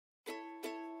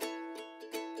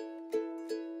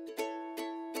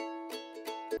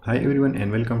Hi everyone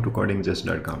and welcome to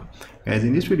CodingZest.com. Guys,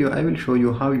 in this video I will show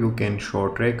you how you can show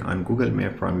track on Google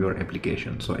Map from your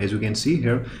application. So as you can see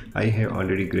here, I have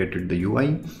already created the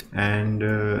UI, and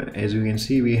as you can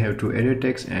see we have two edit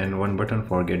text and one button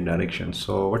for get directions.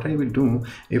 So what I will do,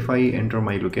 if I enter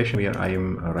my location where I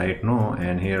am right now,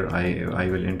 and here I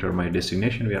will enter my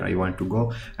destination where I want to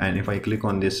go, and if I click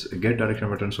on this get direction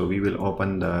button, so we will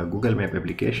open the Google Map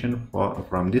application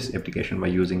from this application by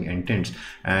using intents,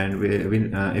 and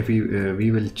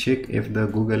we will check if the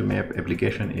Google Map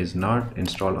application is not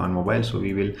installed on mobile, so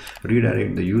we will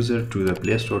redirect the user to the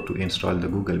Play Store to install the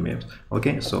Google Maps.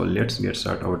 Okay, so let's get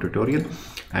started our tutorial,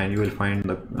 and you will find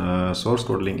the source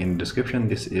code link in the description.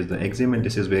 This is the XML.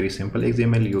 This is very simple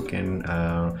XML. You can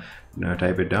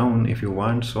type it down if you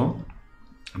want. So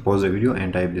pause the video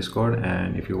and type this code,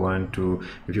 and if you want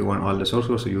all the source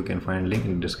code, so you can find link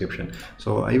in the description.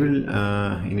 So I will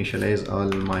initialize all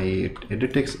my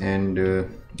edit text and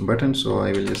buttons. So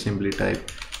I will just simply type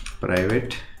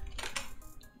private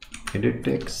edit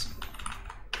text,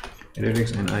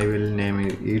 and I will name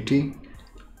it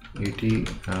et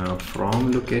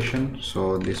from location.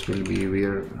 So this will be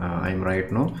where I'm right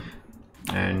now,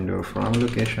 and from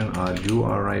location or you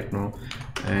are right now,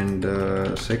 and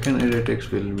the second edit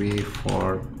text will be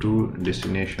for to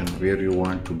destination where you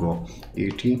want to go,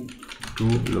 et to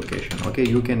location. Okay,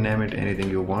 you can name it anything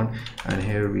you want, and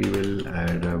here we will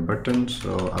add a button,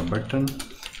 so a button,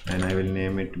 and I will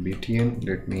name it btn.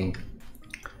 Let me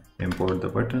import the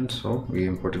button. So we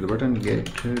imported the button get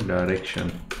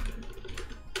directions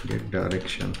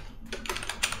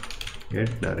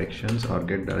or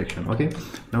get direction. Okay,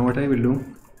 now what I will do,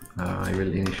 I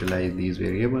will initialize these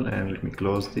variable, and let me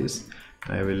close this.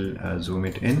 I will zoom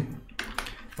it in.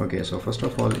 Okay, so first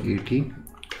of all et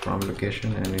from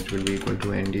location, and it will be equal to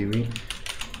ndv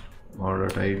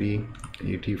or.id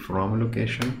et from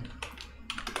location,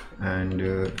 and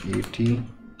et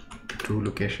to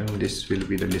location. This will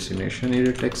be the destination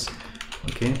edit text.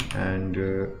 Okay, and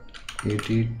et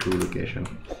to location.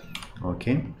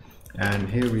 Okay, and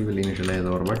here we will initialize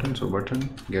our button. So button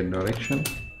get direction,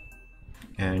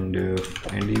 and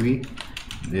ndv,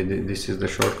 this is the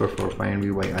shortcut for find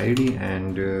view by id,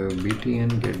 and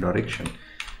btn get direction.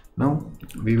 Now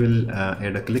we will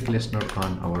add a click listener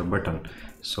on our button.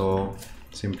 So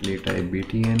simply type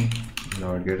btn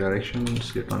get direction,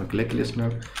 click on click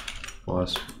listener,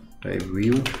 pause, type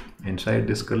view. Inside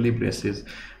this curly braces,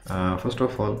 first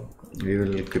of all we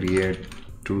will create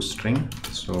two string.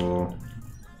 So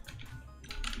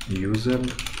user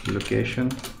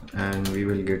location, and we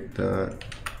will get the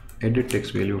edit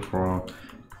text value from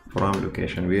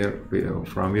location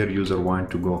from where user want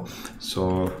to go.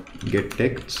 So get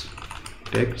text,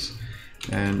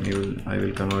 and I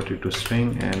will convert it to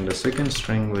string, and the second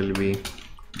string will be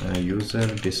user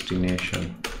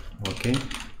destination. Okay,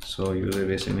 so user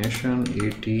destination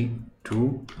et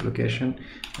to location,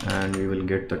 and we will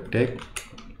get the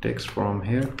text from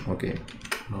here. Okay,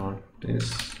 not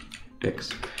this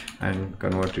text, and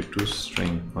convert it to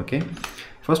string. Okay,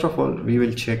 first of all we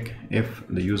will check if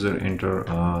the user enter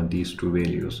these two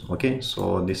values. Okay,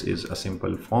 so this is a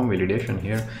simple form validation.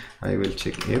 Here I will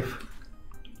check if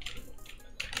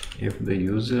the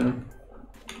user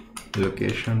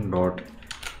location dot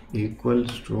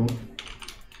equals to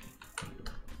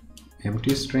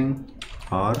empty string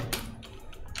or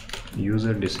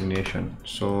user destination,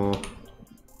 so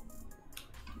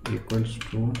equals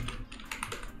to.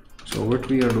 So what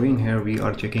we are doing here, we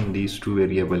are checking these two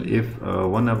variables. If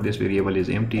one of this variable is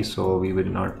empty, so we will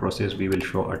not process. We will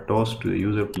show a toast to the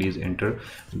user, please enter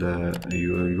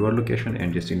your location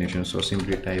and destination. So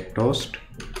simply type toast,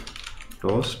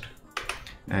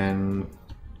 and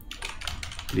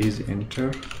please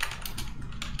enter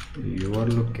your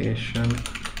location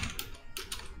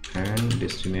and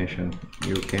destination.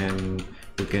 You can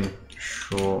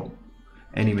show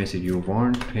any message you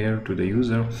want here to the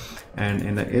user. And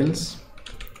in the else,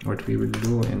 what we will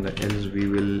do, in the else we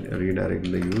will redirect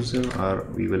the user, or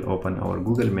we will open our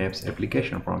Google Maps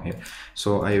application from here.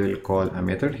 So I will call a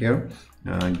method here,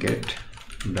 get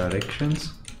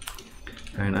directions,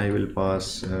 and I will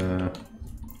pass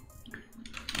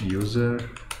user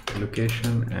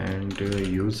location and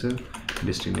user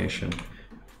destination.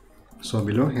 So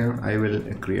below here I will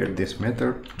create this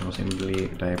method. Now simply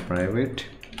type private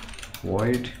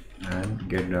void and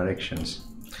get directions,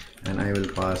 and I will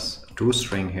pass two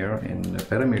string here in the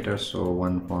parameters. So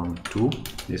one from 2,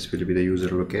 this will be the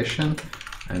user location,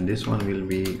 and this one will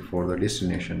be for the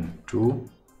destination 2.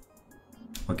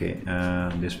 Okay,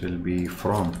 this will be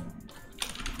from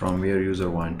where user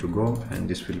want to go, and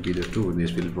this will be the 2,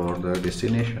 this will for the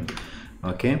destination.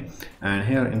 Okay, and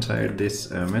here inside this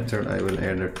method I will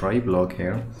add a try block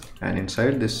here, and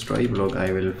inside this try block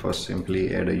I will first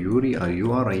simply add a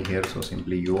URI here. So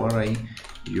simply URI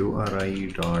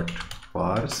dot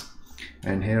parse,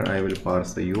 and here I will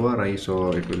parse the URI,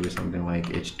 so it will be something like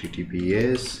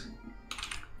https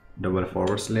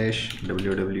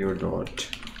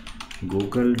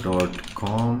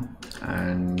www.google.com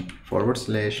and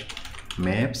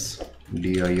 /maps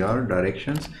dir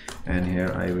directions, and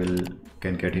here I will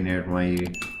concatenate my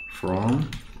from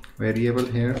variable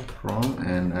here from,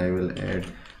 and I will add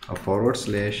a /for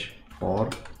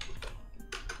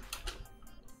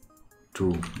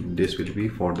to, this will be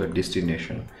for the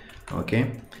destination.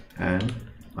 Okay, and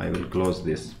I will close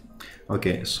this.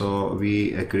 Okay, so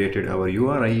we created our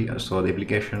URI, so the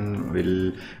application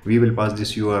we will pass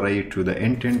this URI to the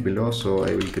intent below. So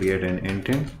I will create an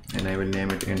intent and I will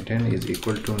name it intent is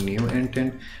equal to new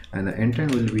intent, and the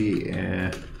intent will be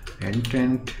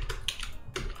intent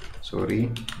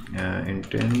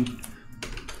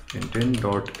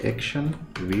dot action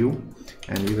view,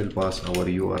 and we will pass our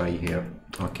URI here.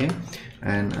 Okay,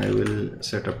 and I will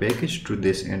set a package to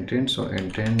this intent, so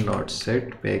intent dot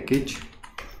set package,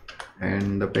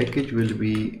 and the package will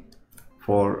be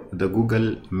for the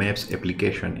Google Maps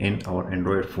application in our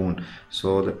Android phone.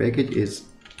 So the package is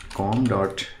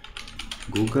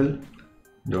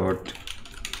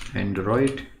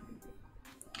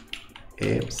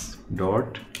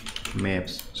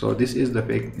com.google.android.apps.maps. So this is the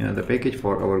package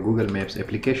for our Google Maps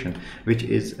application, which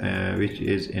is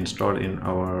installed in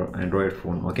our Android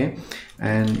phone. Okay,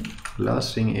 and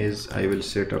last thing is I will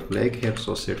set a flag here,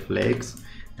 so set flags,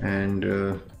 and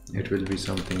it will be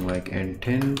something like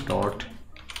intent dot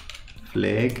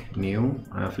flag new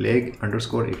flag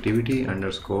underscore activity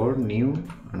underscore new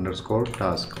underscore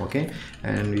task. Okay,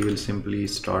 and we will simply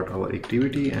start our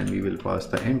activity and we will pass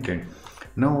the intent.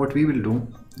 Now what we will do,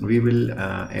 we will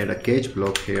add a catch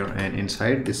block here, and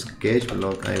inside this catch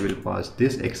block I will pass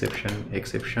this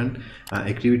exception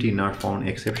activity not found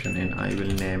exception, and I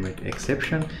will name it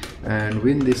exception. And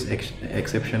when this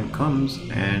exception comes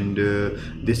and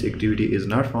this activity is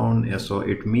not found, so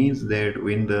it means that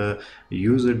when the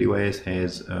user device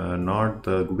has not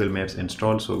the Google Maps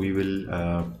installed, so we will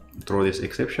throw this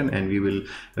exception and we will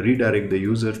redirect the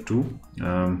user to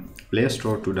Play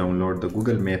Store to download the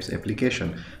Google Maps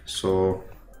application. So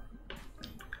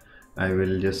I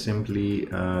will just simply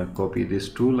copy this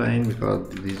two line, because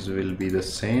these will be the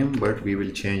same, but we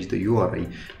will change the URI.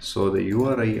 So the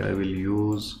URI I will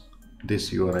use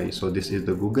this URI, so this is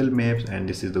the Google Maps and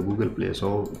this is the Google Play,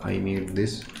 so I need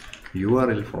this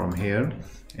URL from here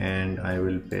and I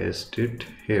will paste it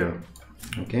here.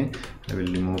 Okay, I will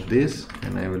remove this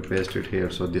and I will paste it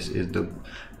here. So this is the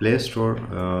Play Store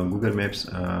Google Maps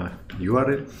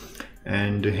URL,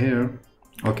 and here,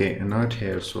 okay, not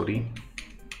here, sorry,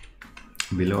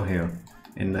 below here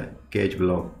in the catch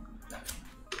block.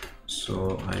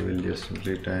 So I will just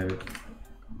simply type it.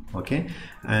 Okay,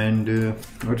 and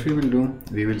what we will do,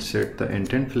 we will set the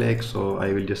intent flag. So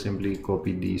I will just simply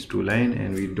copy these two lines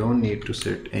and we don't need to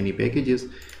set any packages.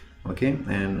 Okay,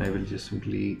 and I will just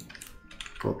simply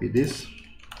copy this.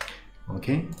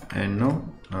 Okay, and now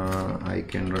I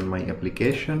can run my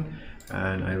application,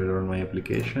 and I will run my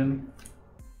application.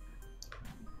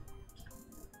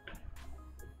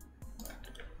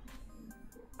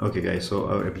 Okay guys, so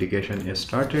our application is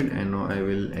started, and now I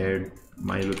will add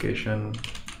my location.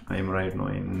 I am right now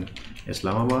in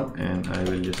Islamabad, and I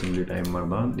will just simply type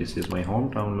Mardan. This is my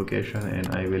hometown location, and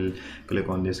I will click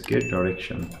on this get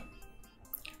direction.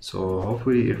 So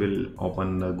hopefully it will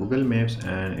open the Google Maps,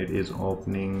 and it is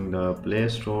opening the Play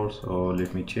Store. So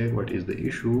let me check what is the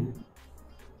issue.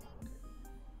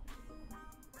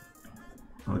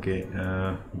 Okay,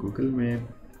 Google Map,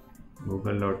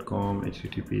 google.com,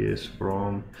 https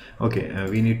from. Okay,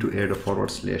 we need to add a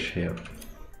 / here.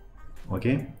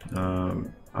 Okay,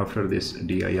 after this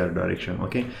dir direction.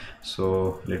 Okay,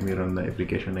 so let me run the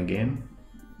application again,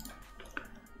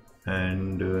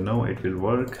 and now it will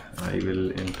work. I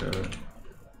will enter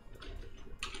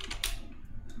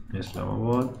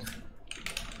Islamabad,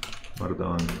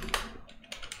 Mardan.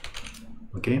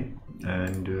 Okay,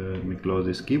 and let me close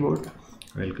this keyboard.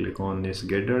 I'll click on this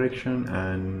get direction,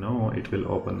 and now it will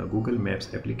open the Google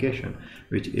Maps application,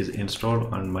 which is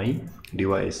installed on my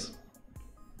device.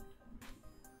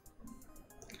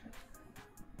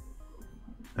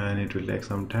 And it will take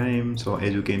some time. So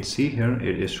as you can see here,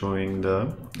 it is showing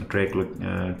the track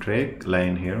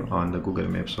line here on the Google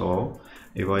Maps. So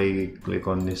if I click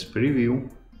on this preview,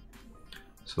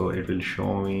 so it will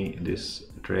show me this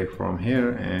track from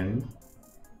here, and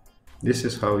This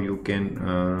is how you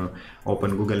can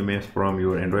open Google Maps from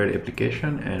your Android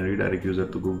application and redirect user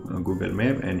to Google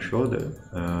Map and show the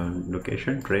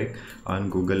location track on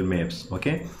Google Maps.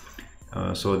 Okay,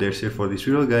 so that's it for this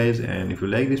video guys, and if you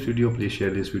like this video, please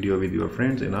share this video with your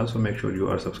friends, and also make sure you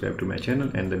are subscribed to my channel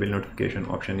and the bell notification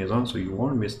option is on so you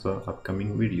won't miss the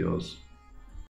upcoming videos.